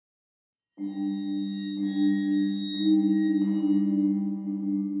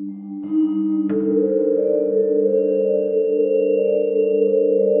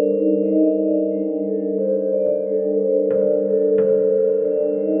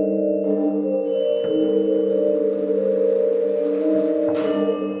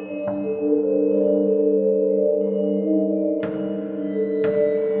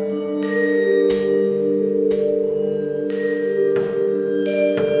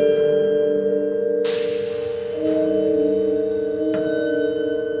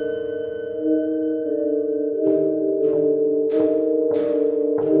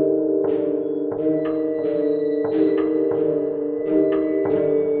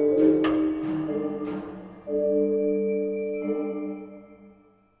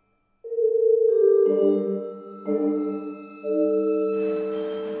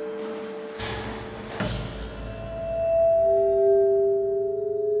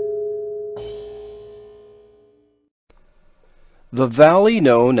The valley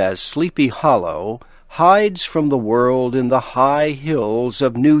known as Sleepy Hollow hides from the world in the high hills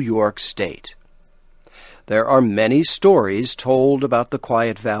of New York State. There are many stories told about the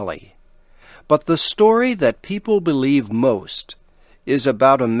quiet valley, but the story that people believe most is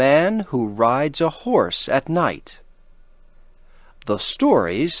about a man who rides a horse at night. The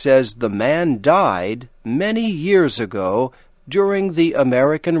story says the man died many years ago during the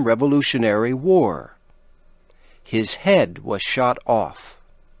American Revolutionary War. His head was shot off.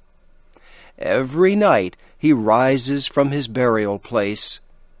 Every night he rises from his burial place,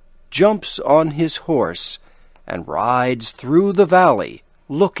 jumps on his horse, and rides through the valley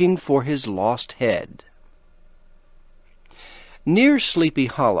looking for his lost head. Near Sleepy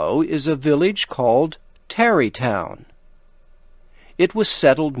Hollow is a village called Tarrytown. It was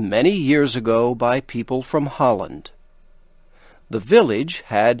settled many years ago by people from Holland. The village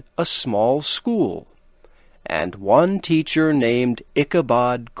had a small school and one teacher named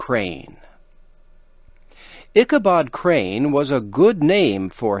Ichabod Crane. Ichabod Crane was a good name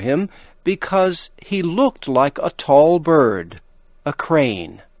for him because he looked like a tall bird, a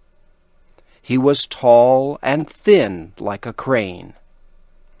crane. He was tall and thin like a crane.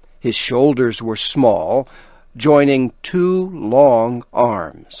 His shoulders were small, joining two long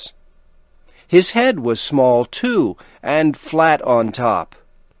arms. His head was small, too, and flat on top.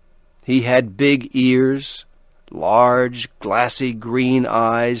 He had big ears, large, glassy green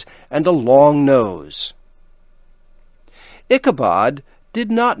eyes, and a long nose. Ichabod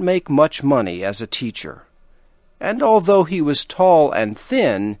did not make much money as a teacher, and although he was tall and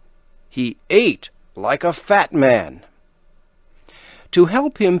thin, he ate like a fat man. To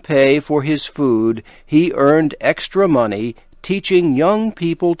help him pay for his food, he earned extra money teaching young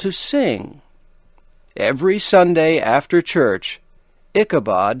people to sing. Every Sunday after church,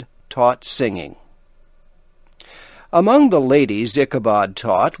 Ichabod taught singing. Among the ladies Ichabod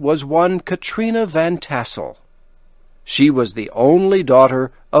taught was one Katrina Van Tassel. She was the only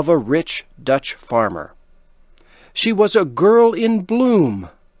daughter of a rich Dutch farmer. She was a girl in bloom,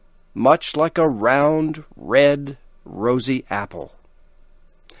 much like a round, red, rosy apple.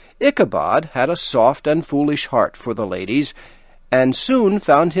 Ichabod had a soft and foolish heart for the ladies, and soon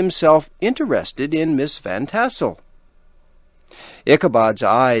found himself interested in Miss Van Tassel. Ichabod's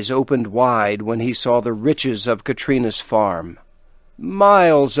eyes opened wide when he saw the riches of Katrina's farm.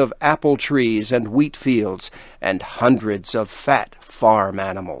 Miles of apple trees and wheat fields, and hundreds of fat farm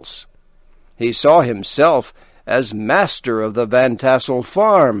animals. He saw himself as master of the Van Tassel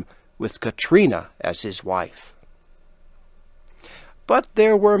farm, with Katrina as his wife. But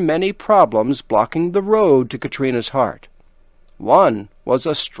there were many problems blocking the road to Katrina's heart. One was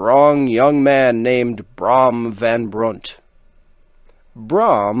a strong young man named Brom Van Brunt.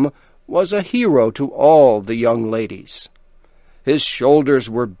 Brom was a hero to all the young ladies. His shoulders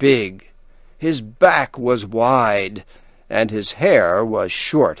were big, his back was wide, and his hair was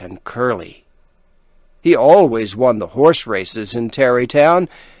short and curly. He always won the horse races in Tarrytown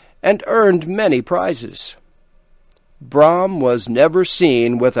and earned many prizes. Brom was never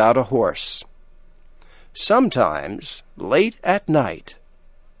seen without a horse. Sometimes, late at night,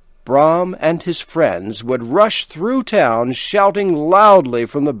 Brom and his friends would rush through town shouting loudly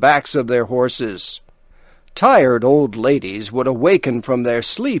from the backs of their horses. Tired old ladies would awaken from their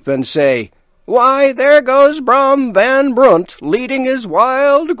sleep and say, "Why, there goes Brom Van Brunt leading his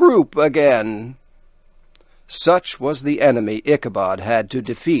wild group again." Such was the enemy Ichabod had to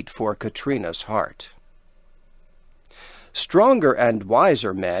defeat for Katrina's heart. Stronger and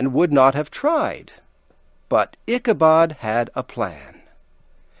wiser men would not have tried, but Ichabod had a plan.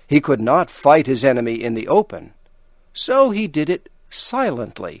 He could not fight his enemy in the open, so he did it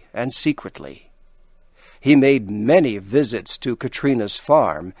silently and secretly. He made many visits to Katrina's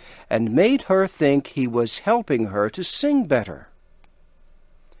farm and made her think he was helping her to sing better.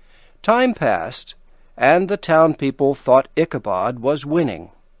 Time passed, and the town people thought Ichabod was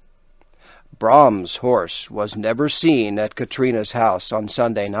winning. Brahm's horse was never seen at Katrina's house on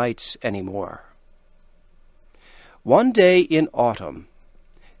Sunday nights any more. One day in autumn,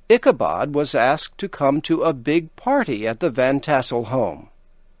 Ichabod was asked to come to a big party at the Van Tassel home.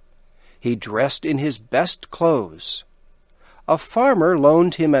 He dressed in his best clothes. A farmer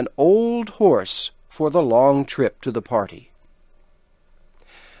loaned him an old horse for the long trip to the party.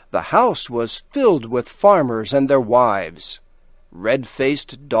 The house was filled with farmers and their wives,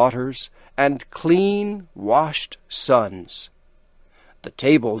 red-faced daughters, and clean, washed sons. The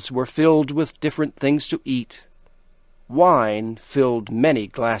tables were filled with different things to eat. Wine filled many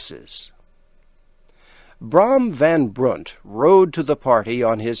glasses. Brom Van Brunt rode to the party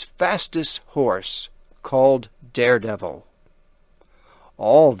on his fastest horse, called Daredevil.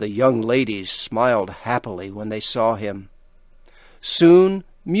 All the young ladies smiled happily when they saw him. Soon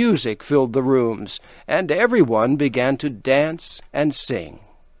music filled the rooms, and everyone began to dance and sing.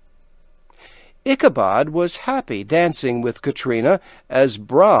 Ichabod was happy dancing with Katrina as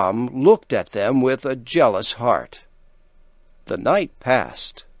Brom looked at them with a jealous heart. The night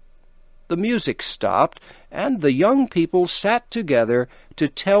passed. The music stopped, and the young people sat together to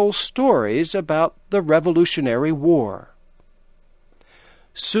tell stories about the Revolutionary War.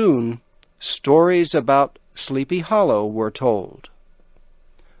 Soon, stories about Sleepy Hollow were told.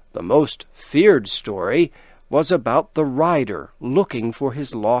 The most feared story was about the rider looking for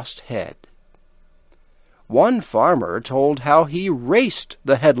his lost head. One farmer told how he raced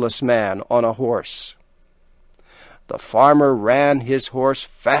the headless man on a horse. The farmer ran his horse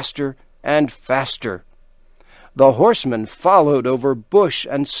faster and faster. The horsemen followed over bush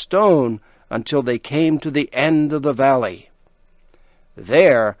and stone until they came to the end of the valley.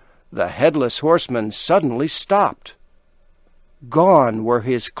 There, the headless horseman suddenly stopped. Gone were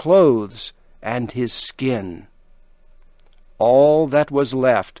his clothes and his skin. All that was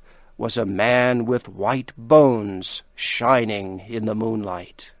left was a man with white bones shining in the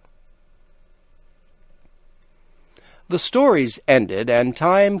moonlight. The stories ended, and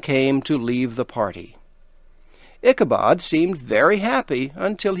time came to leave the party. Ichabod seemed very happy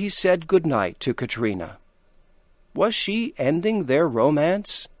until he said good night to Katrina. Was she ending their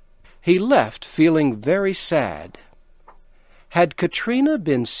romance? He left feeling very sad. Had Katrina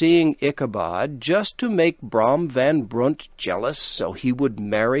been seeing Ichabod just to make Brom Van Brunt jealous so he would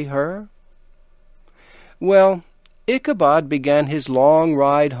marry her? Well, Ichabod began his long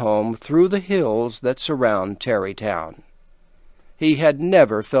ride home through the hills that surround Tarrytown. He had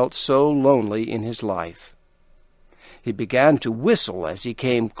never felt so lonely in his life. He began to whistle as he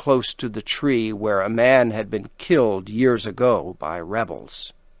came close to the tree where a man had been killed years ago by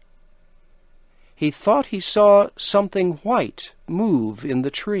rebels. He thought he saw something white move in the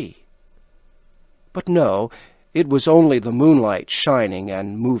tree. But no, it was only the moonlight shining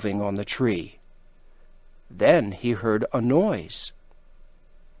and moving on the tree. Then he heard a noise.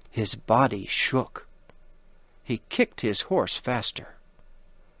 His body shook. He kicked his horse faster.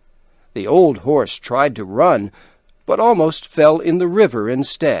 The old horse tried to run, but almost fell in the river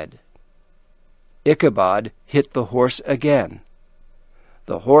instead. Ichabod hit the horse again.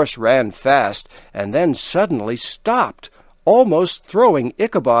 The horse ran fast and then suddenly stopped, almost throwing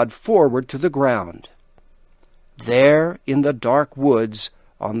Ichabod forward to the ground. There, in the dark woods,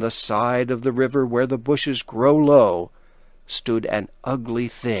 on the side of the river where the bushes grow low, stood an ugly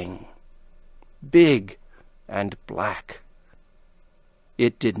thing, big and black.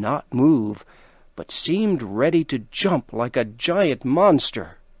 It did not move, but seemed ready to jump like a giant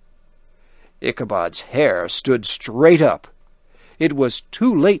monster. Ichabod's hair stood straight up. It was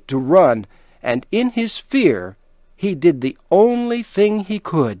too late to run, and in his fear he did the only thing he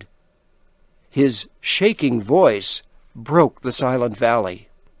could. His shaking voice broke the silent valley.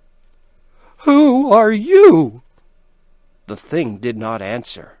 "Who are you?" The thing did not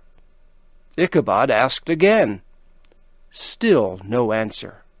answer. Ichabod asked again. Still no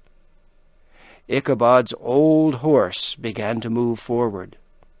answer. Ichabod's old horse began to move forward.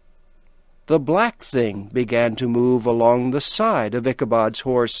 The black thing began to move along the side of Ichabod's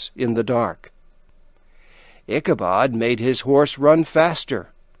horse in the dark. Ichabod made his horse run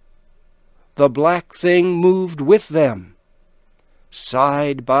faster. The black thing moved with them.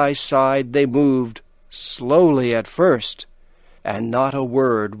 Side by side they moved, slowly at first, and not a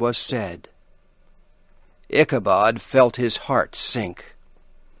word was said. Ichabod felt his heart sink.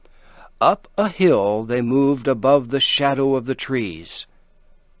 Up a hill they moved above the shadow of the trees.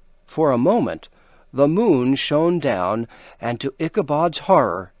 For a moment the moon shone down, and to Ichabod's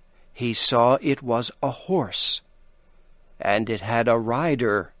horror he saw it was a horse, and it had a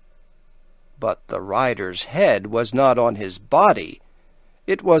rider. But the rider's head was not on his body.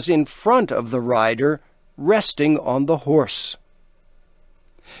 It was in front of the rider, resting on the horse.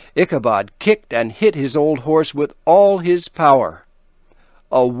 Ichabod kicked and hit his old horse with all his power.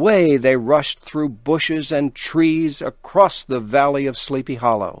 Away they rushed through bushes and trees across the valley of Sleepy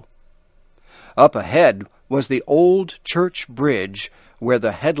Hollow. Up ahead was the old church bridge, where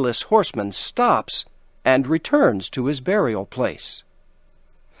the headless horseman stops and returns to his burial place.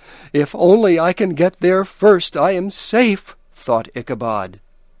 "If only I can get there first, I am safe," thought Ichabod.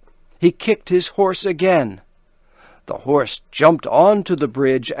 He kicked his horse again. The horse jumped onto the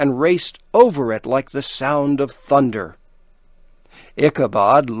bridge and raced over it like the sound of thunder.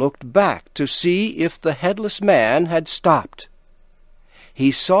 Ichabod looked back to see if the headless man had stopped.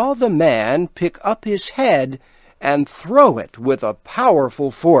 He saw the man pick up his head and throw it with a powerful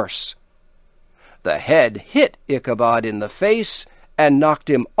force. The head hit Ichabod in the face and knocked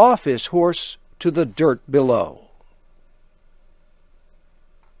him off his horse to the dirt below.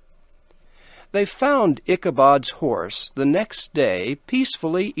 They found Ichabod's horse the next day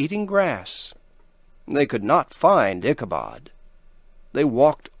peacefully eating grass. They could not find Ichabod. They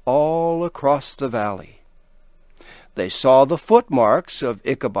walked all across the valley. They saw the footmarks of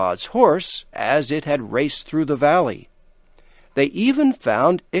Ichabod's horse as it had raced through the valley. They even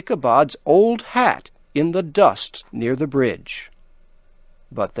found Ichabod's old hat in the dust near the bridge.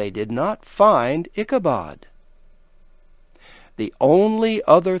 But they did not find Ichabod. The only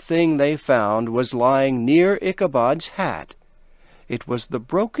other thing they found was lying near Ichabod's hat. It was the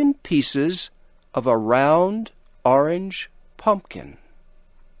broken pieces of a round orange pumpkin.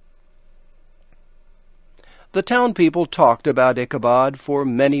 The town people talked about Ichabod for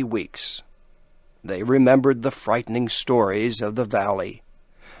many weeks. They remembered the frightening stories of the valley,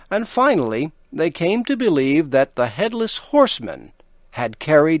 and finally they came to believe that the headless horseman had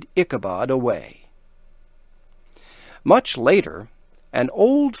carried Ichabod away. Much later, an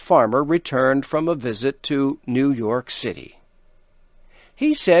old farmer returned from a visit to New York City.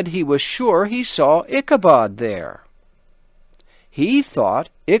 He said he was sure he saw Ichabod there. He thought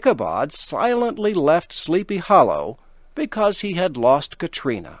Ichabod silently left Sleepy Hollow because he had lost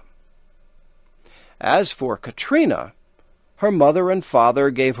Katrina. As for Katrina, her mother and father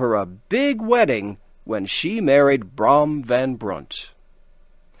gave her a big wedding when she married Brom Van Brunt.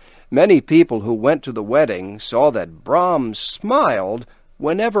 Many people who went to the wedding saw that Brom smiled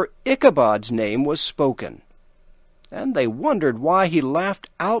whenever Ichabod's name was spoken, and they wondered why he laughed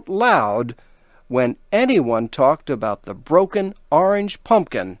out loud when anyone talked about the broken orange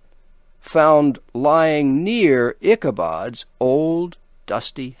pumpkin found lying near Ichabod's old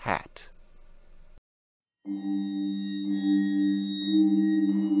dusty hat.